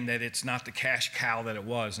understand that it's not the cash cow that it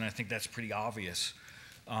was, and I think that's pretty obvious.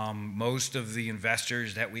 Most of the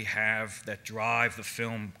investors that we have that drive the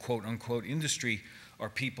film quote-unquote industry are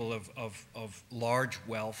people of large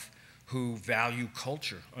wealth who value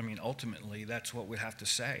culture. I mean, ultimately, that's what we have to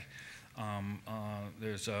say.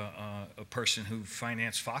 There's a person who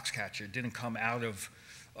financed Foxcatcher. It didn't come out of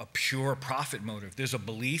a pure profit motive. There's a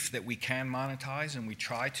belief that we can monetize, and we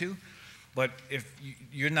try to, but if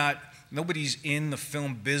you're not, nobody's in the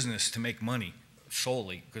film business to make money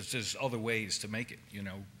solely, because there's other ways to make it.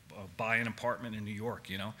 Buy an apartment in New York.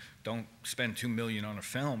 Don't spend $2 million on a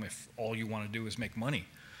film if all you want to do is make money.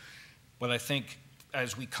 But I think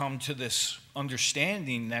as we come to this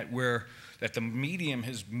understanding that the medium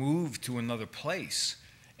has moved to another place,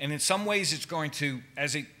 and in some ways it's going to,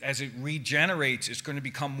 as it regenerates, it's going to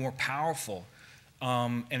become more powerful,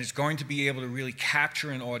 and it's going to be able to really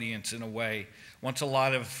capture an audience in a way. Once a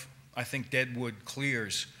lot of, I think, deadwood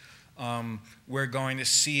clears, we're going to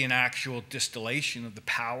see an actual distillation of the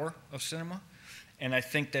power of cinema. And I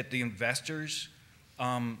think that the investors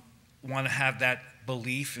want to have that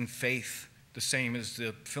belief and faith the same as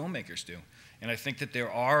the filmmakers do. And I think that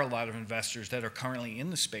there are a lot of investors that are currently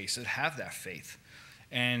in the space that have that faith.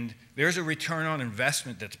 And there's a return on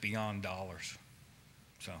investment that's beyond dollars.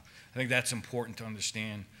 So I think that's important to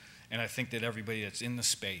understand. And I think that everybody that's in the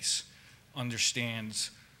space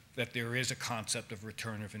understands that there is a concept of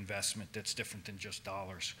return of investment that's different than just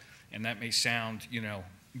dollars. And that may sound,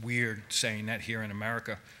 weird saying that here in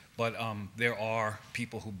America, but there are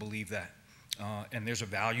people who believe that. And there's a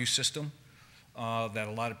value system that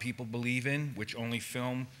a lot of people believe in, which only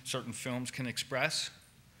certain films can express.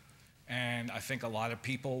 And I think a lot of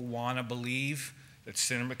people want to believe that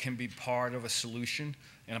cinema can be part of a solution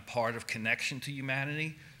and a part of connection to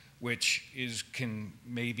humanity, which can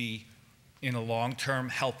maybe in the long term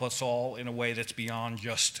help us all in a way that's beyond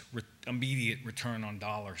just immediate return on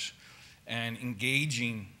dollars. And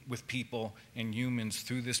engaging with people and humans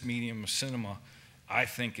through this medium of cinema, I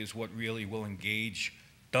think, is what really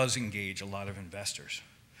does engage a lot of investors.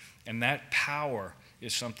 And that power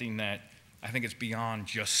is something that I think is beyond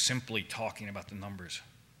just simply talking about the numbers.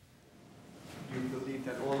 You believe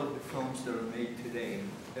that all of the films that are made today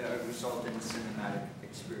result in a cinematic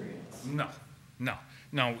experience? No.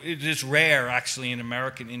 It is rare, actually, in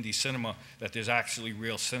American indie cinema that there's actually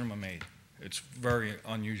real cinema made. It's very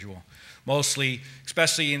unusual. Mostly,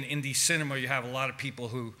 especially in indie cinema, you have a lot of people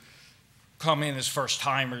who come in as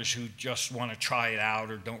first-timers who just want to try it out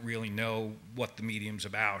or don't really know what the medium's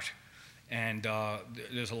about. And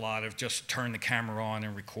there's a lot of just turn the camera on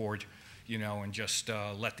and record, and just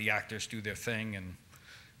let the actors do their thing, and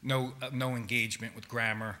no engagement with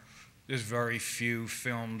grammar. There's very few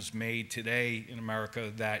films made today in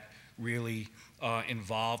America that really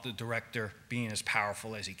involve the director being as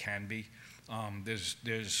powerful as he can be.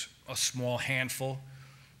 There's a small handful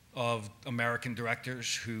of American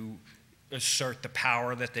directors who assert the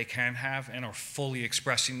power that they can have and are fully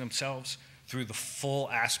expressing themselves through the full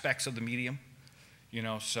aspects of the medium.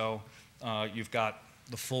 So you've got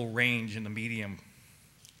the full range in the medium: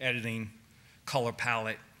 editing, color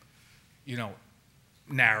palette,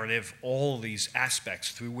 narrative, all of these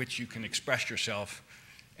aspects through which you can express yourself.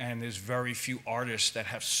 And there's very few artists that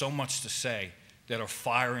have so much to say that are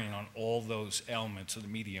firing on all those elements of the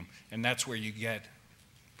medium. And that's where you get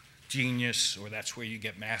genius, or that's where you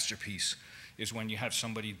get masterpiece, is when you have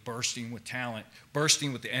somebody bursting with talent,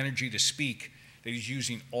 bursting with the energy to speak, that is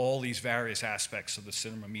using all these various aspects of the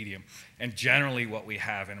cinema medium. And generally what we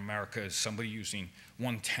have in America is somebody using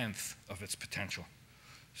 1/10 of its potential.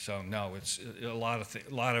 So no, it's a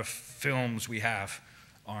lot of films we have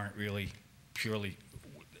aren't really purely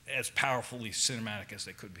as powerfully cinematic as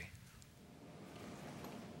they could be.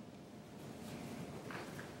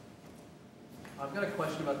 I've got a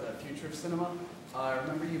question about the future of cinema. I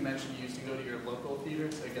remember you mentioned you used to go to your local theater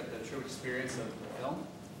to get the true experience of the film.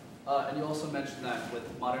 And you also mentioned that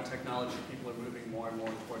with modern technology, people are moving more and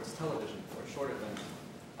more towards television or short events.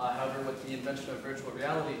 However, with the invention of virtual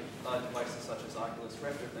reality devices such as Oculus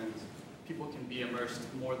Rift or things, people can be immersed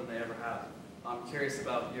more than they ever have. I'm curious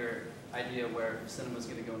about your idea where cinema is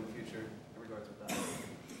going to go in the future in regards with that.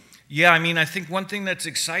 Yeah, I think one thing that's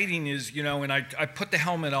exciting is, and I put the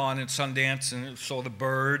helmet on at Sundance and saw the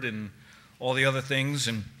bird and all the other things,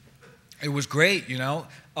 and it was great,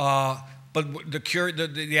 But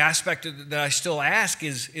the aspect that I still ask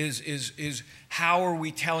is how are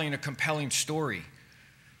we telling a compelling story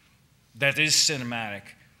that is cinematic,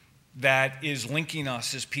 that is linking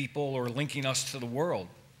us as people or linking us to the world?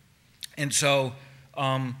 And so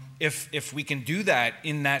if we can do that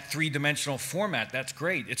in that three-dimensional format, that's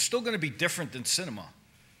great. It's still going to be different than cinema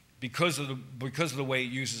because of the way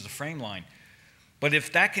it uses the frame line. But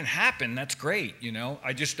if that can happen, that's great,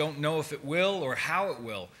 I just don't know if it will or how it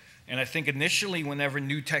will. And I think initially, whenever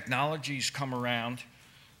new technologies come around,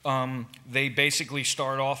 they basically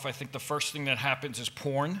start off, I think the first thing that happens is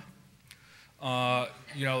porn.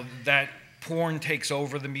 That porn takes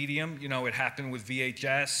over the medium. It happened with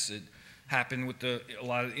VHS. It happened with a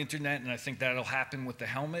lot of the internet, and I think that'll happen with the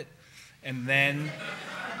helmet. And then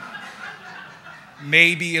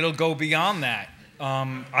maybe it'll go beyond that.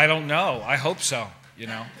 I don't know. I hope so,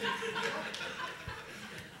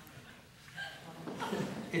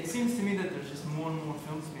 It seems to me that there's just more and more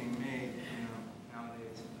films being made,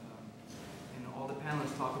 nowadays. And all the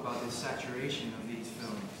panelists talk about this saturation of these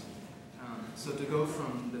films. So to go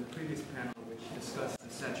from the previous panel, which discussed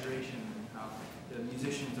the saturation and how the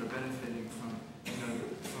musicians are benefiting from,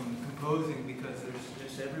 from composing because there's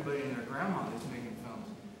just everybody and their grandma is making films.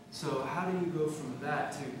 So how do you go from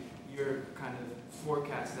that to your kind of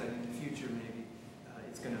forecast that in the future maybe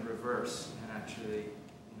it's going to reverse and actually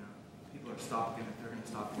people are stopping it, they're going to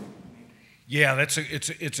stop it? Yeah,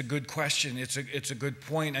 it's a good question. It's a good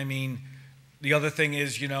point. The other thing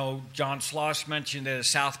is, you know, John Sloss mentioned at a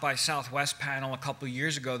South by Southwest panel a couple of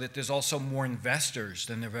years ago that there's also more investors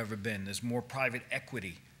than there have ever been. There's more private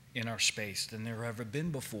equity in our space than there ever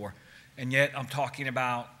been before. And yet I'm talking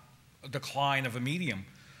about a decline of a medium.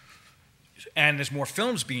 And there's more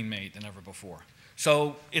films being made than ever before.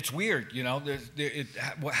 So it's weird, you know,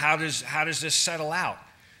 how does this settle out?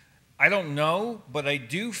 I don't know, but I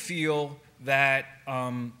do feel that,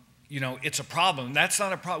 you know, it's a problem. That's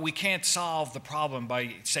not a problem. We can't solve the problem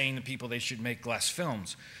by saying to people they should make less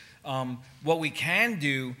films. What we can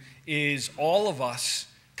do is all of us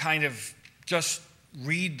kind of just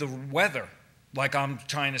read the weather, like I'm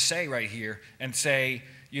trying to say right here, and say,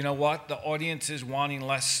 you know what, the audience is wanting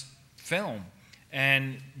less film.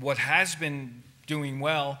 And what has been doing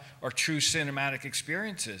well are true cinematic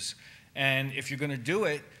experiences. And if you're going to do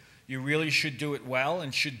it, you really should do it well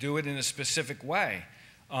and should do it in a specific way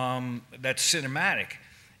that's cinematic.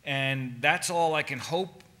 And that's all I can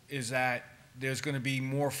hope, is that there's going to be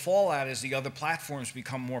more fallout as the other platforms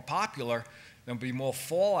become more popular. There'll be more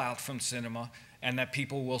fallout from cinema, and that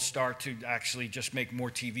people will start to actually just make more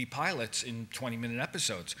TV pilots in 20-minute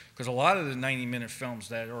episodes. Because a lot of the 90-minute films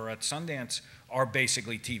that are at Sundance are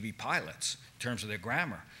basically TV pilots in terms of their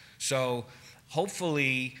grammar. So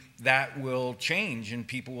hopefully that will change and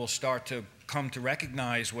people will start to come to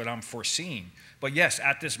recognize what I'm foreseeing. But yes,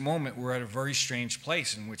 at this moment, we're at a very strange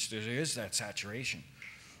place in which there is that saturation.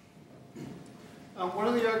 One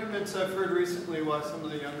of the arguments I've heard recently why some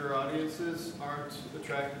of the younger audiences aren't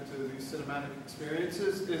attracted to these cinematic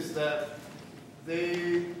experiences is that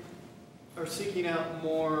they are seeking out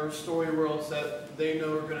more story worlds that they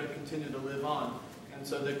know are going to continue to live on. And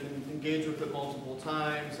so they can engage with it multiple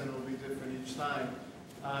times and it'll be different each time.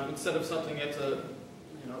 Instead of something that's a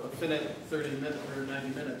finite 30 minutes or 90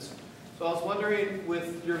 minutes. So I was wondering,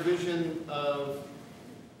 with your vision of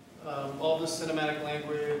all this cinematic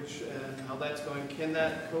language and how that's going, can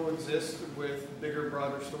that coexist with bigger,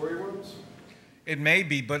 broader story worlds? It may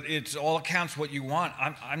be, but it's all accounts what you want.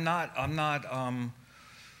 I'm not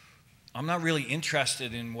really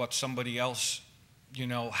interested in what somebody else, you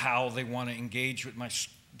know, how they want to engage with my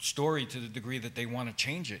story to the degree that they want to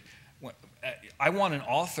change it. I want an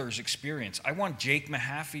author's experience. I want Jake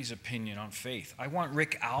Mahaffey's opinion on faith. I want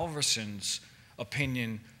Rick Alverson's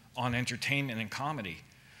opinion on entertainment and comedy.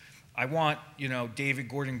 I want, you know, David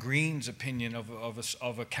Gordon Green's opinion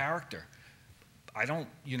of a character. I don't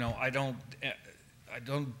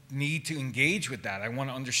need to engage with that. I want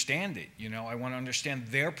to understand it, you know. I want to understand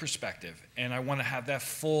their perspective, and I want to have that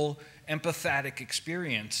full empathetic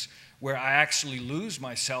experience where I actually lose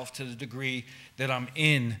myself to the degree that I'm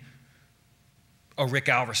in a Rick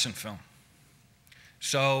Alverson film.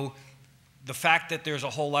 So the fact that there's a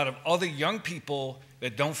whole lot of other young people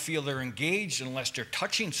that don't feel they're engaged unless they're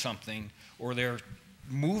touching something or they're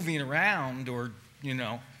moving around, or, you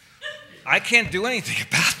know, I can't do anything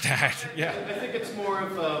about that. Yeah. I think it's more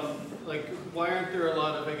of like, why aren't there a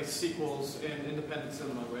lot of, I guess, sequels in independent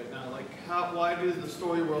cinema right now? Like, why do the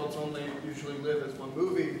story worlds only usually live as one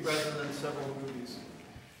movie rather than several movies?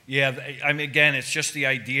 Yeah, I mean, again, it's just the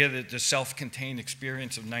idea that the self-contained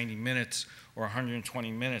experience of 90 minutes or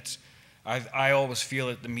 120 minutes, I always feel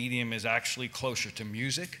that the medium is actually closer to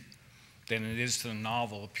music than it is to the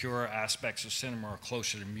novel. The pure aspects of cinema are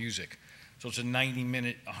closer to music. So it's a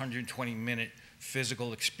 90-minute, 120-minute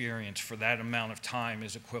physical experience for that amount of time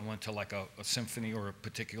is equivalent to like a symphony or a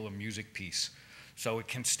particular music piece. So it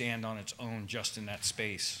can stand on its own just in that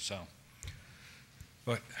space. So,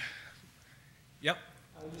 but, yep.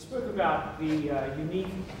 You spoke about the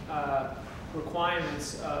unique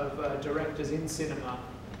requirements of directors in cinema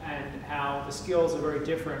and how the skills are very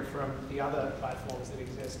different from the other platforms that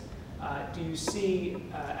exist. Do you see,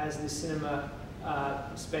 as the cinema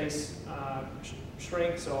space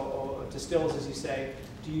shrinks or distills, as you say,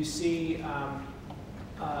 do you see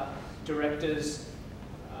directors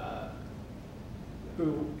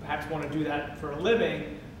who perhaps want to do that for a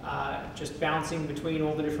living just bouncing between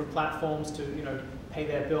all the different platforms to, you know, pay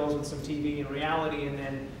their bills with some TV and reality, and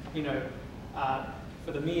then, you know,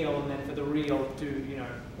 for the meal and then for the reel do, you know,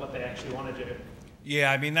 what they actually want to do? Yeah,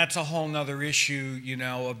 I mean, that's a whole nother issue, you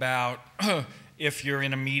know, about if you're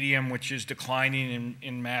in a medium which is declining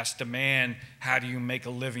in mass demand, how do you make a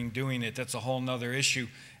living doing it? That's a whole nother issue.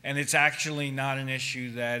 And it's actually not an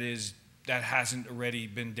issue that hasn't already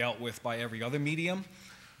been dealt with by every other medium.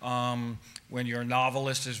 When you're a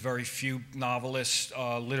novelist, there's very few novelists,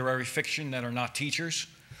 literary fiction, that are not teachers.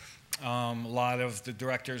 A lot of the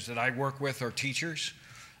directors that I work with are teachers.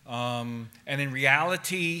 And in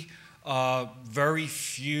reality, Very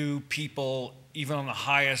few people, even on the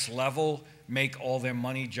highest level, make all their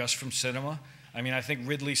money just from cinema. I mean, I think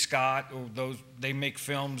Ridley Scott, or those, they make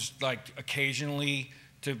films like occasionally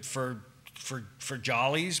for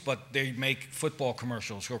jollies, but they make football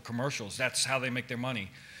commercials or commercials. That's how they make their money.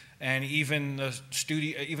 And even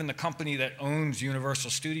the company that owns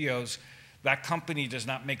Universal Studios, that company does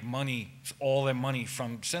not make money, all their money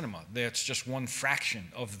from cinema. That's just one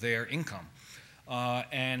fraction of their income.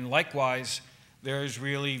 And likewise, there's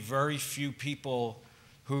really very few people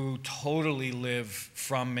who totally live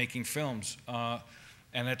from making films.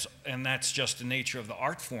 And that's just the nature of the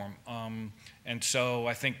art form. And so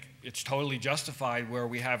I think it's totally justified where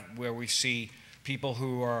we see people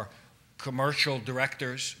who are commercial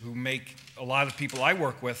directors who make, a lot of people I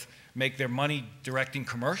work with make their money directing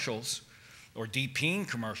commercials or DPing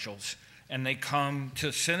commercials, and they come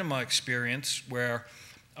to cinema experience where,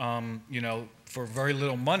 you know, for very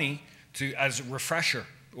little money as a refresher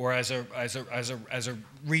or as a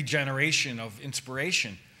regeneration of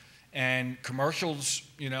inspiration. And commercials,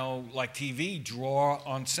 you know, like TV, draw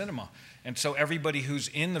on cinema. And so everybody who's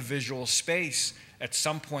in the visual space at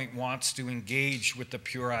some point wants to engage with the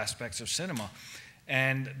pure aspects of cinema.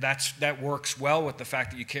 And that works well with the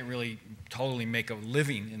fact that you can't really totally make a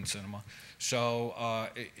living in cinema. So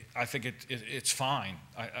I think it's fine.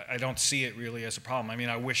 I don't see it really as a problem. I mean,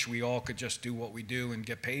 I wish we all could just do what we do and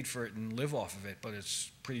get paid for it and live off of it, but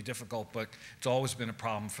it's pretty difficult. But it's always been a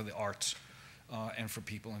problem for the arts and for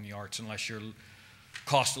people in the arts, unless your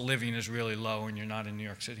cost of living is really low and you're not in New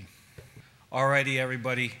York City. All righty,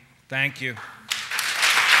 everybody. Thank you.